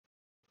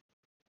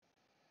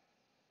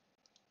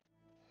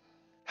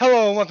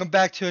Hello and welcome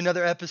back to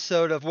another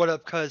episode of What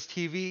Up Cuz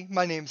TV.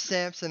 My name's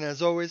Samps and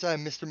as always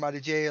I'm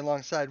MrMightyJay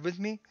alongside with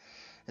me.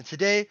 And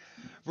today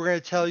we're going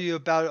to tell you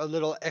about a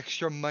little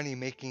extra money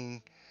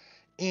making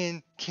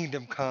in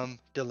Kingdom Come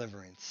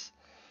Deliverance.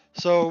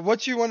 So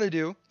what you want to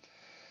do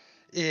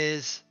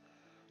is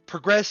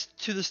progress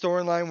to the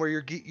storyline where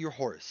you get your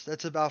horse.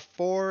 That's about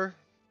four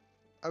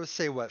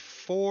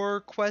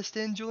quests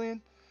in, Julian?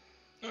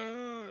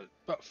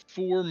 About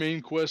 4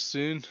 main quests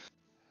in.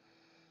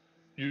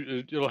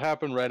 It'll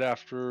happen right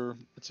after,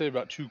 I'd say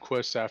about 2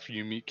 quests after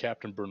you meet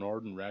Captain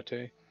Bernard and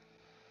Rattay.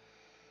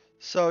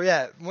 So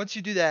yeah, once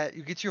you do that,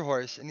 you get your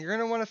horse and you're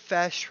going to want to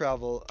fast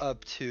travel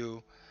up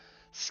to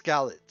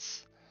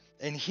Skalitz.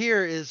 And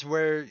here is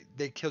where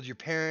they killed your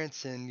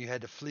parents and you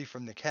had to flee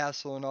from the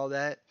castle and all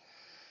that.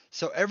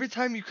 So every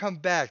time you come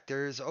back,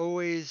 there's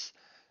always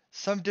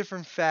some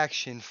different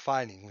faction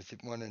fighting with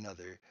one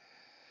another.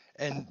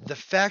 And the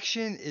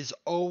faction is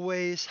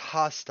always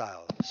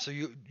hostile. So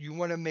you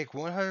want to make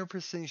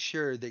 100%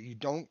 sure that you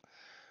don't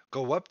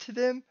go up to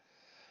them.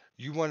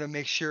 You want to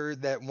make sure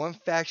that one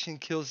faction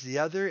kills the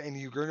other and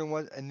then you're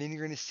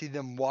going to see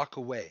them walk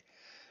away.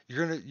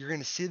 You're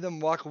gonna see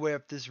them walk away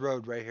up this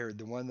road right here,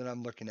 the one that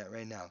I'm looking at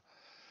right now.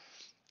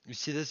 You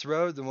see this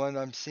road, the one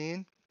I'm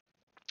seeing?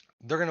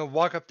 They're gonna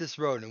walk up this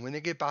road, and when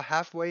they get about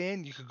halfway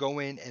in, you could go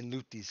in and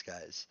loot these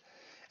guys.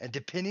 And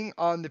depending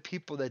on the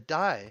people that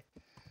die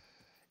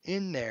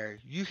in there,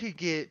 you could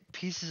get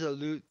pieces of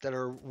loot that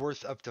are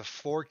worth up to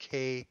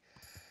 4K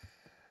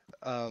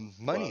money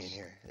Plus. in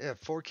here. Yeah,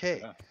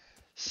 4K. Yeah.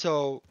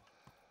 So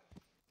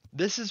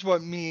this is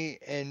what me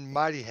and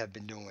Mighty have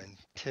been doing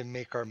to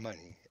make our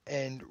money.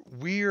 And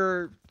we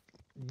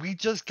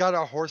just got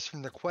our horse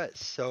from the quest.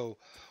 So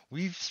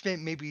we've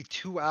spent maybe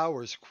 2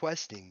 hours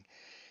questing.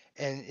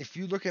 And if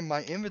you look at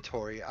my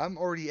inventory, I'm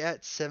already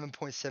at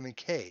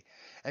 7.7K.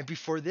 And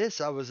before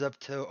this, I was up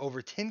to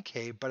over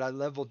 10K, but I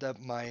leveled up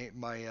my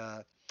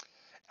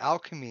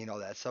alchemy and all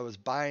that. So I was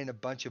buying a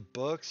bunch of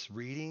books,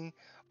 reading,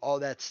 all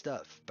that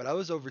stuff. But I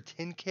was over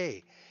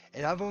 10K.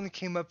 And I've only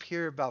came up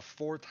here about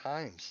 4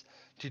 times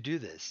to do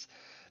this.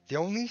 The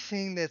only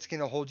thing that's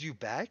going to hold you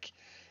back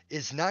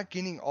is not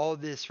getting all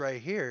this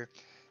right here.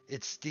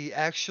 It's the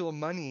actual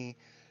money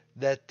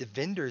that the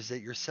vendors that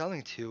you're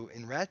selling to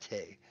in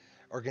Rattay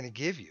are going to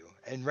give you.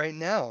 And right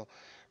now,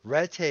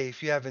 Rattay,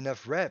 if you have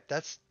enough rep,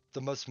 that's the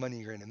most money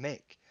you're going to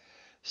make.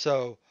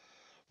 So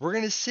we're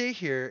going to sit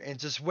here and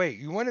just wait.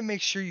 You want to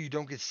make sure you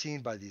don't get seen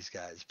by these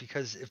guys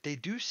because if they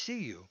do see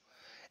you,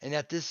 and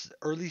at this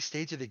early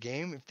stage of the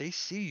game, if they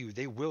see you,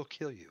 they will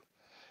kill you.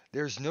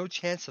 There's no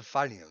chance of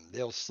fighting them.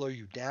 They'll slow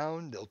you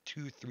down. They'll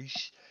 2, 3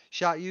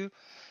 shot you.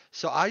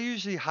 So I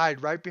usually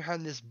hide right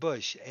behind this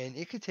bush, and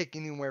it could take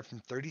anywhere from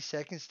 30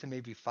 seconds to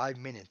maybe 5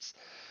 minutes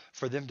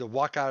for them to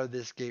walk out of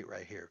this gate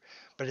right here.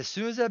 But as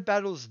soon as that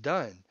battle's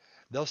done,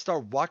 they'll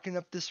start walking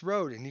up this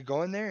road, and you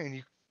go in there and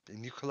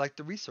you collect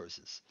the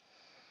resources.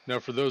 Now,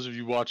 for those of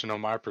you watching on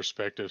my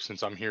perspective,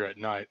 since I'm here at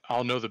night,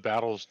 I'll know the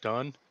battle's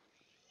done,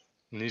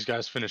 and these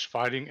guys finish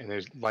fighting, and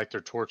they light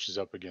their torches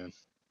up again.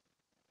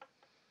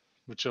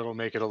 Which it'll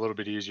make it a little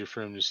bit easier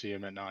for them to see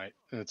them at night.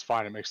 And it's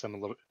fine, it makes it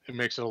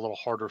a little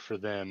harder for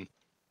them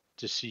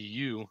to see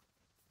you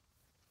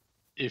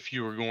if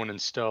you were going in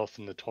stealth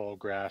in the tall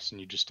grass and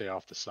you just stay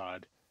off the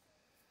side.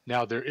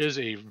 Now, there is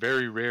a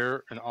very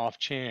rare and off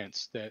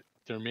chance that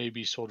there may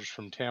be soldiers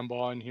from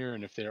Tambaugh in here,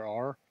 and if there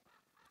are,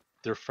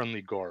 they're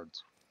friendly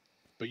guards.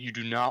 But you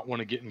do not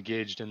want to get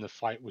engaged in the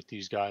fight with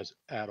these guys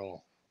at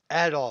all.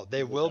 At all. They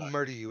You will will die.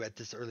 murder you at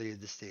this early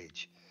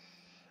stage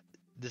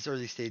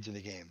in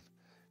the game.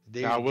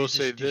 They Now, I will just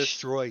say this,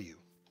 destroy you.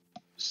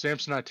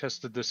 Samson and I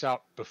tested this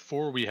out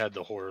before we had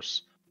the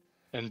horse,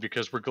 and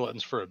because we're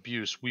gluttons for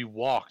abuse, we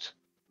walked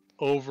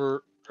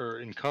over or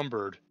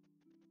encumbered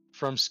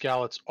from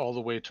Skalitz all the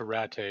way to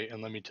Rattay,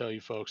 and let me tell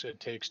you folks, it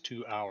takes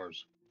 2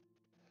 hours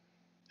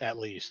at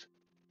least.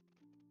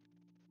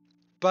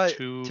 But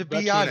Two, to about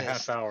be 2.5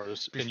 honest,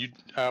 hours, and you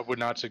would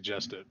not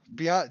suggest it.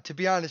 to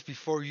be honest,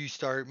 before you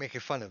start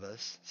making fun of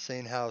us,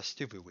 saying how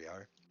stupid we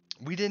are,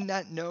 we did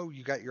not know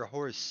you got your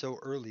horse so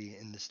early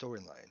in the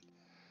storyline.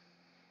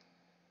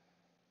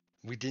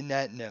 We did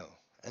not know.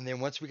 And then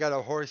once we got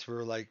our horse, we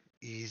were like,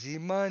 easy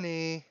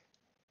money.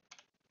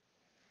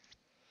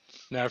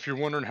 Now, if you're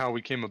wondering how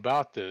we came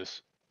about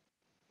this,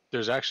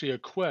 there's actually a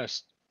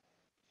quest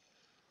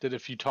that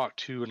if you talk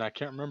to, and I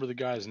can't remember the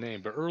guy's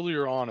name, but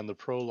earlier on in the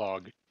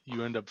prologue,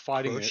 you end up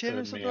fighting Groschen a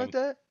or something like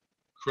man, that?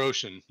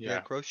 Groschen, Yeah,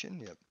 yeah, Groschen,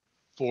 yep.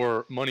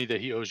 for money that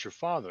he owes your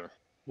father.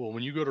 Well,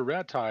 when you go to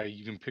Rattay,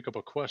 you can pick up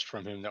a quest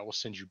from him that will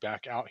send you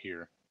back out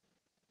here.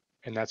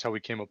 And that's how we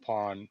came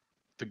upon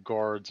the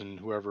guards and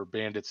whoever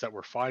bandits that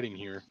were fighting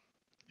here.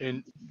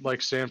 And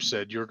like Sam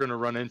said, you're going to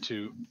run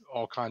into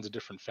all kinds of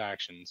different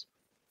factions.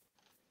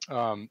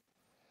 So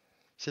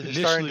they're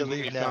starting Initially, to when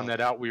we leave found now.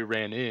 that out, we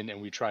ran in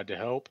and we tried to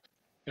help,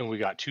 and we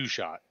got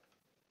 2-shot.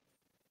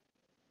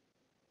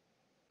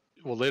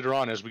 Well, later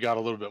on, as we got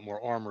a little bit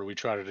more armor, we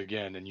tried it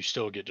again, and you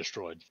still get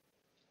destroyed.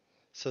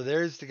 So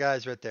there's the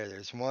guys right there.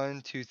 There's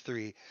one, two,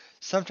 three.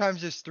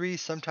 Sometimes there's three,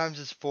 sometimes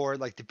it's four,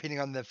 like depending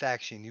on the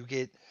faction. You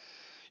get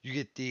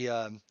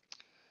the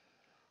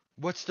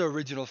what's the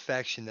original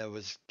faction that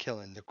was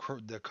killing the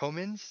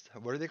Comans?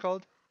 What are they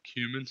called?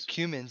 Humans.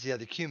 Cumans. Yeah,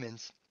 the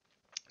Cumans.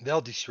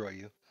 They'll destroy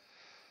you.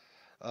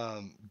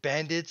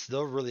 Bandits,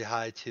 they're really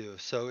high too.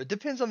 So it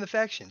depends on the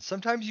faction.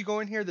 Sometimes you go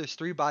in here, there's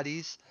three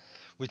bodies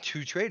with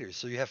two traders,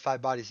 so you have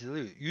five bodies to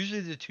loot.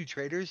 Usually the two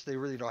traders, they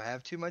really don't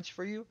have too much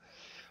for you,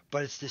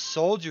 but it's the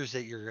soldiers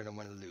that you're gonna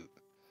want to loot.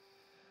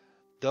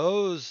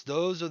 Those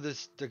are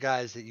the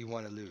guys that you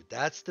want to loot.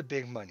 That's the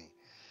big money.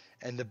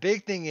 And the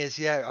big thing is,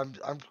 yeah,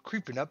 I'm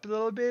creeping up a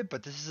little bit,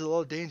 but this is a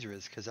little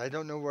dangerous because I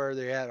don't know where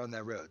they're at on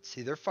that road.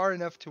 See, they're far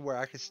enough to where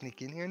I can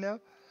sneak in here now,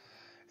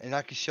 and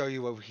I can show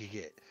you what we can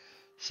get.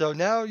 So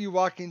now you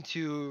walk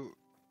into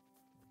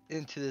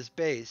this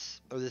base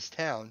or this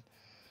town,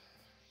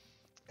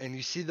 and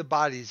you see the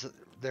bodies.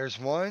 There's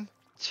one,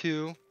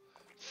 two,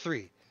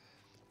 three.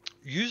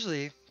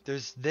 Usually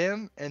there's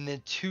them and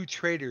then two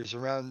traders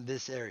around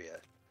this area.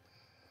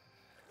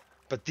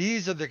 But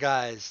these are the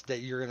guys that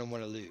you're gonna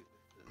want to loot.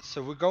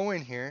 So we'll go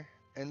in here,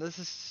 and this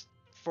is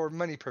for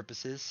money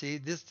purposes. See,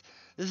 this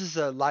is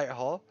a light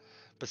haul,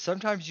 but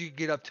sometimes you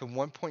get up to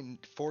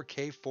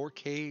 1.4k,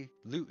 4k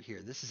loot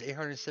here. This is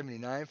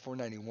 879,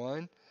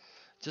 491,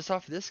 just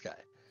off of this guy.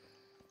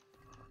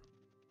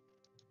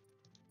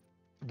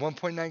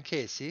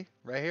 1.9k, see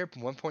right here,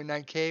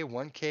 1.9k,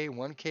 1k,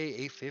 1k,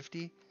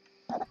 850.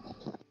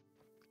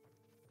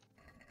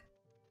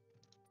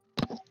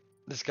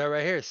 This guy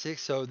right here, 6.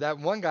 So that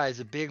one guy is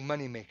a big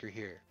money maker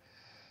here.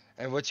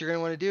 And what you're going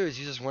to want to do is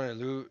you just want to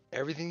loot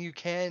everything you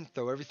can,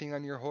 throw everything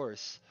on your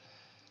horse.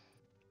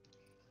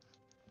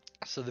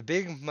 So the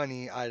big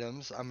money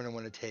items I'm going to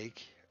want to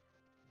take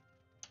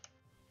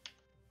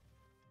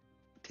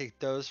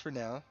those for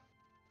now.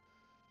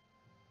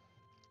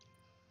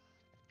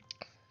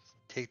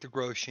 Take the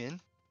Groschen.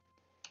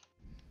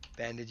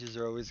 Bandages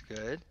are always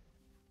good.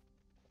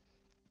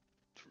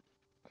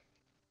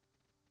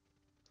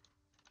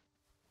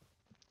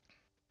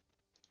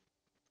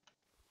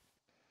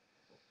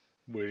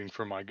 Waiting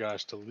for my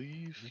guys to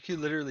leave. You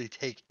can literally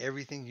take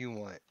everything you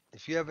want.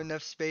 If you have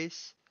enough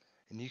space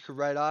and you could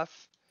ride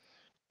off,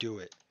 do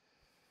it.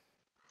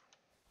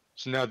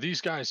 So now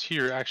these guys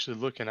here, actually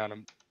looking at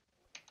them,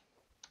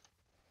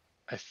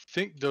 I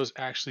think those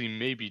actually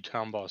may be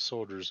town boss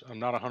soldiers. I'm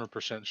not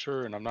 100%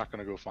 sure, and I'm not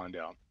going to go find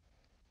out.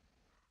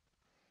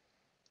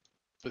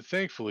 But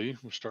thankfully,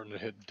 we're starting to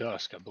hit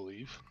dusk, I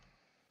believe,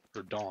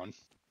 or dawn.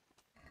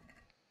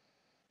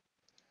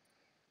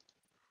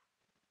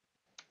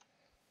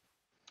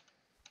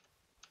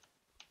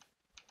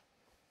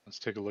 Let's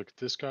take a look at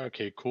this guy.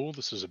 Okay, cool.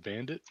 This is a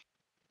bandit.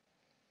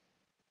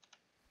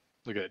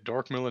 Look at that.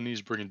 Dark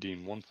Milanese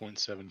Brigandine,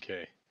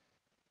 1.7k.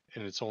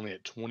 And it's only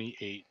at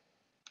 28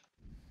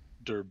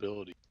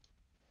 durability.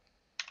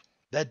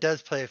 That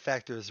does play a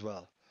factor as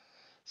well.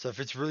 So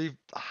if it's really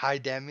high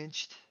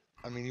damaged,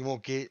 I mean, you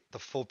won't get the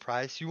full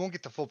price. You won't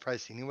get the full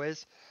price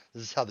anyways.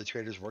 This is how the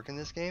traders work in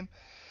this game.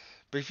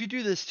 But if you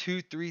do this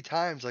 2-3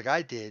 times like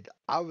I did,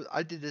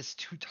 I did this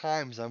 2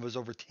 times. I was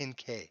over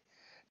 10k.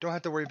 Don't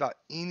have to worry about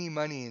any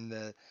money in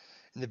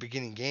the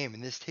beginning game,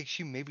 and this takes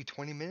you maybe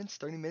 20 minutes,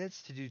 30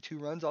 minutes to do 2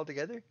 runs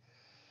altogether.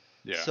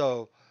 Yeah.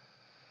 So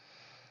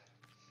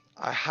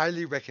I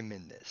highly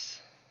recommend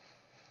this.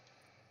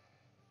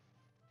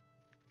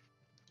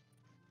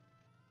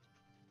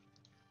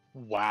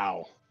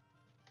 Wow.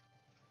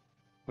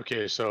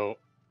 Okay, so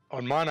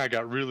on mine I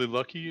got really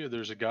lucky.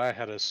 There's a guy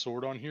had a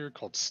sword on here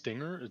called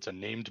Stinger. It's a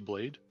named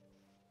blade.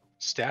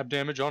 Stab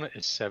damage on it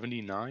is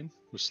 79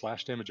 with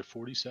slash damage of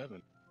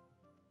 47.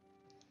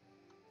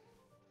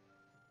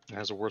 It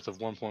has a worth of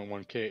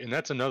 1.1k. And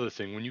that's another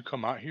thing. When you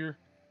come out here,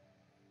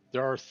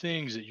 there are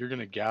things that you're going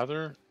to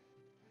gather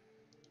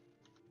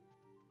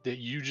that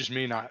you just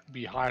may not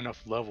be high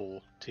enough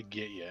level to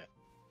get yet.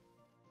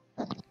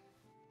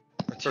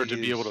 Or to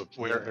be able to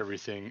wear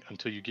everything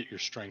until you get your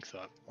strength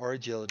up. Or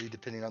agility,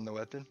 depending on the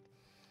weapon.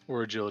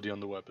 Or agility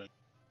on the weapon.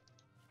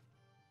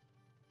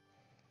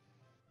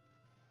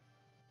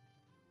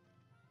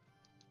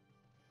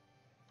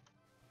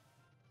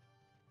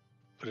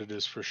 But it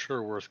is for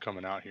sure worth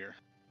coming out here.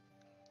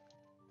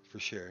 For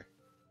sure.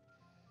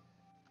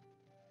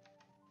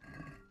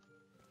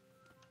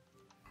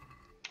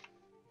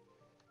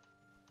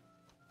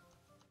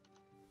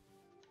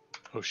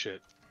 Oh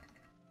shit.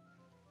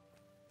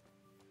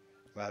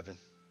 What happened?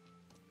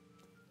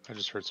 I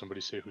just heard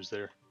somebody say who's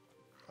there.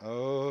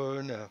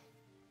 Oh no.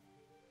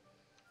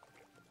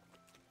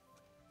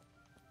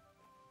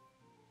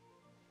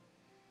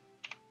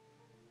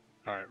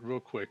 Alright, real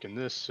quick, in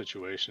this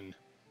situation.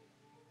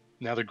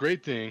 Now the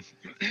great thing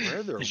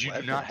is you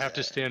do not have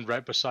to stand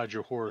right beside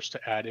your horse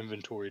to add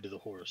inventory to the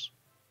horse.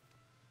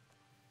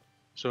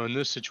 So in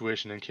this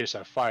situation, in case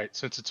I fight,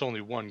 since it's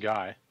only one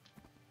guy,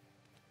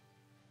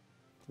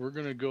 we're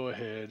going to go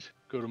ahead,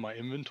 go to my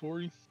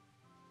inventory.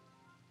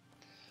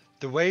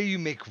 The way you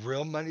make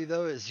real money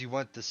though is you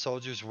want the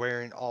soldiers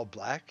wearing all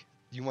black.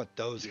 You want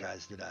those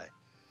guys to die.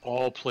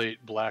 All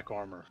plate black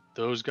armor.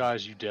 Those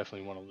guys you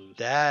definitely want to lose.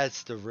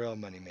 That's the real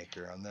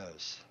moneymaker on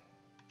those.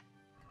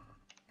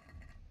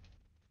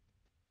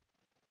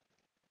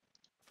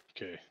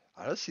 Okay.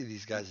 I don't see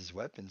these guys as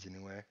weapons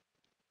anywhere.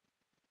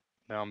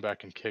 Now I'm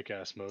back in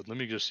kick-ass mode. Let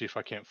me just see if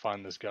I can't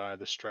find this guy,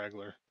 the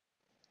straggler.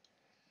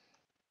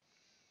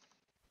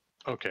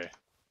 Okay.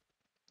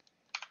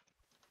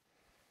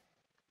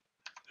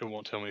 It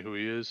won't tell me who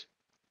he is.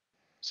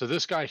 So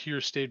this guy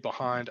here stayed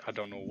behind. I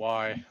don't know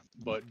why,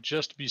 but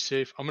just to be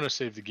safe, I'm going to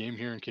save the game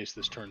here in case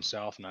this turns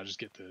south and I just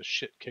get the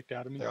shit kicked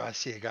out of me. There, I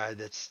see a guy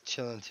that's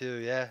chilling too.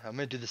 Yeah, I'm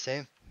gonna do the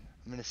same.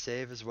 I'm gonna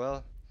save as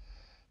well.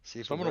 See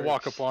if So it I'm going to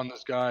walk works. up on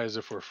this guy as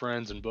if we're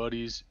friends and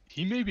buddies.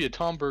 He may be a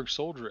Tomberg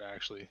soldier,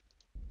 actually.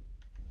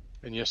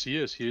 And yes, he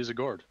is. He is a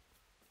guard.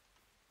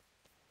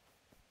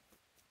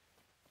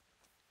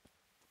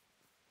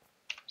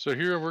 So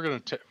here we're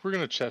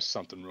gonna test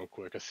something real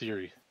quick, a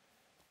theory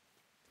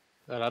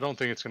that I don't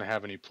think it's gonna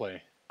have any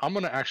play. I'm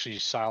gonna actually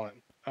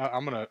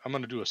I'm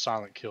gonna do a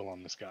silent kill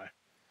on this guy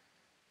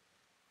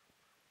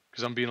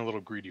because I'm being a little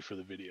greedy for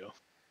the video.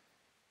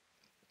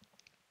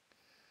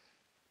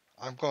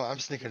 I'm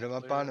sneaking him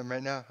up on him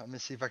right now. I'm gonna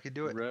see if I can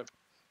do it. Rep.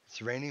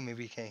 It's raining.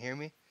 Maybe you can't hear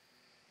me.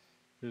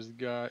 Here's the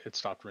guy. It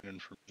stopped raining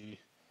for me.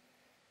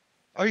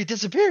 Oh, he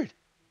disappeared.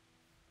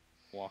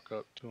 Walk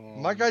up to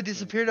him. My guy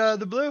disappeared out of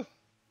the blue.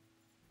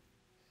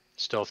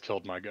 Stealth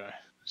killed my guy.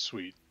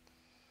 Sweet.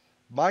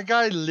 My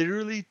guy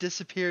literally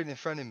disappeared in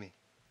front of me.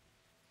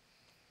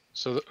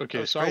 So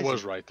okay, so crazy. I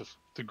was right.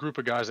 The group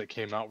of guys that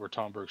came out were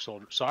Tomberg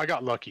soldiers. So I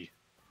got lucky.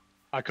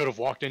 I could have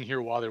walked in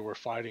here while they were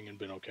fighting and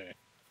been okay.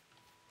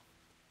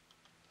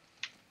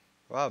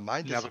 Wow,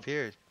 mine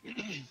disappeared.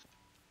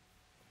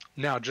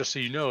 Now, just so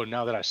you know,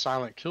 now that I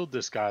silent killed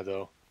this guy,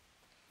 though,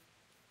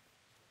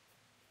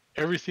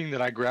 everything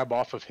that I grab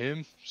off of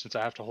him, since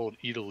I have to hold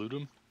E to loot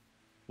him,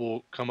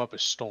 will come up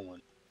as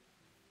stolen.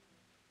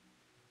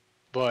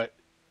 But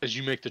as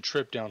you make the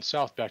trip down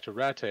south back to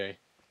Rattay,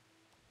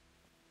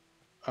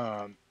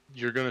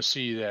 you're going to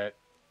see that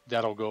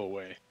that'll go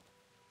away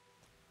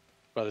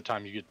by the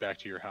time you get back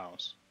to your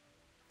house.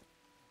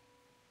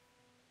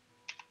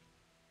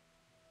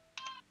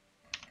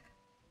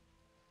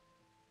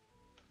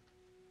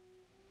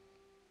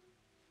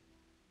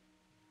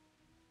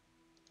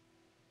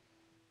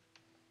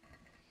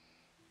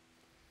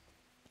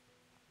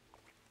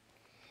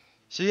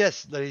 So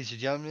yes, ladies and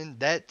gentlemen,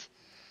 that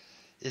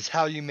is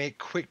how you make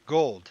quick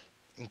gold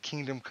in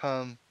Kingdom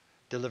Come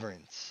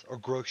Deliverance or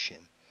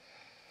Groschen.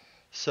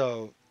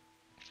 So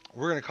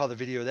we're gonna call the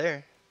video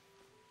there.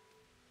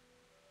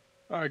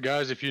 Alright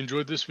guys, if you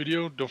enjoyed this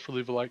video, don't forget to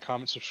leave a like,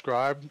 comment,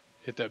 subscribe,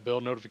 hit that bell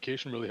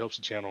notification, really helps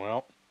the channel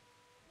out.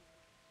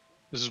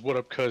 This is What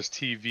Up Cuz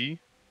TV.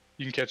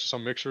 You can catch us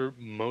on Mixer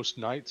most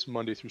nights,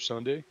 Monday through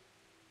Sunday.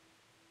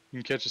 You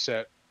can catch us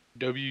at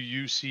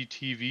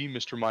WUCTV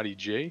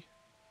MrMightyJay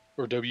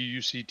or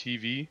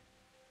WUCTV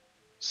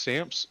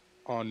Samps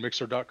on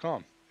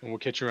Mixer.com. And we'll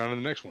catch you around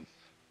in the next one.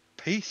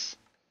 Peace.